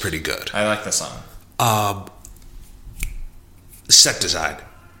actually was pretty good. I like the song. Set design.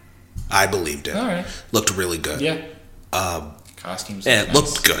 I believed it. All right. Looked really good. Yeah. Costumes. It nice.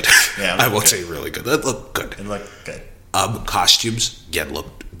 looked good. Yeah, it I looked won't good. say really good. It looked good. It looked good. Costumes, again,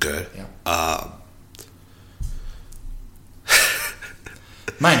 looked good. Yeah.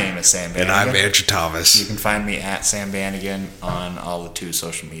 My name is Sam Bannigan. And I'm Andrew You Thomas. can find me at Sam Bannigan on all the 2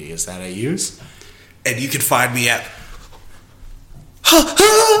 social medias that I use. And you can find me at...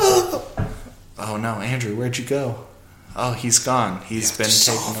 Oh no, Andrew, where'd you go? Oh, he's gone. He's been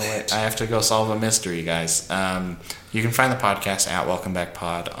taken away. I have to go solve a mystery, guys. You can find the podcast at Welcome Back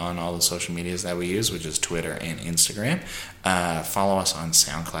Pod on all the social medias that we use, which is Twitter and Instagram. Follow us on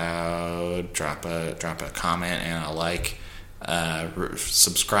SoundCloud. Drop a comment and a like.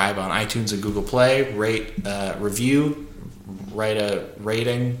 Subscribe on iTunes and Google Play. Rate, review, write a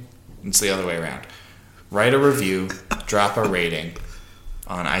rating. It's the other way around. Write a review, drop a rating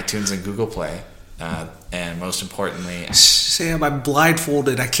on iTunes and Google Play. And most importantly, Sam, I'm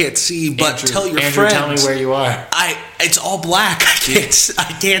blindfolded. I can't see. But Andrew, tell your Andrew, friends. tell me where you are. It's all black. I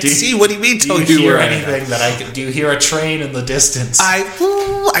can't see. What do you mean? Do you hear anything do you hear a train in the distance?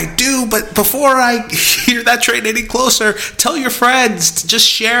 I do. But before I hear that train any closer, tell your friends. Just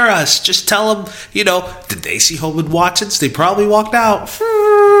share us. Just tell them. Did they see Holman Watson's? They probably walked out.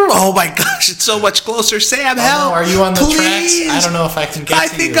 Oh my gosh! It's so much closer. Sam, help! No, are you on the please? tracks? I don't know if I can get. I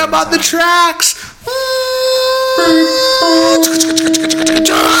to think you I'm on the tracks.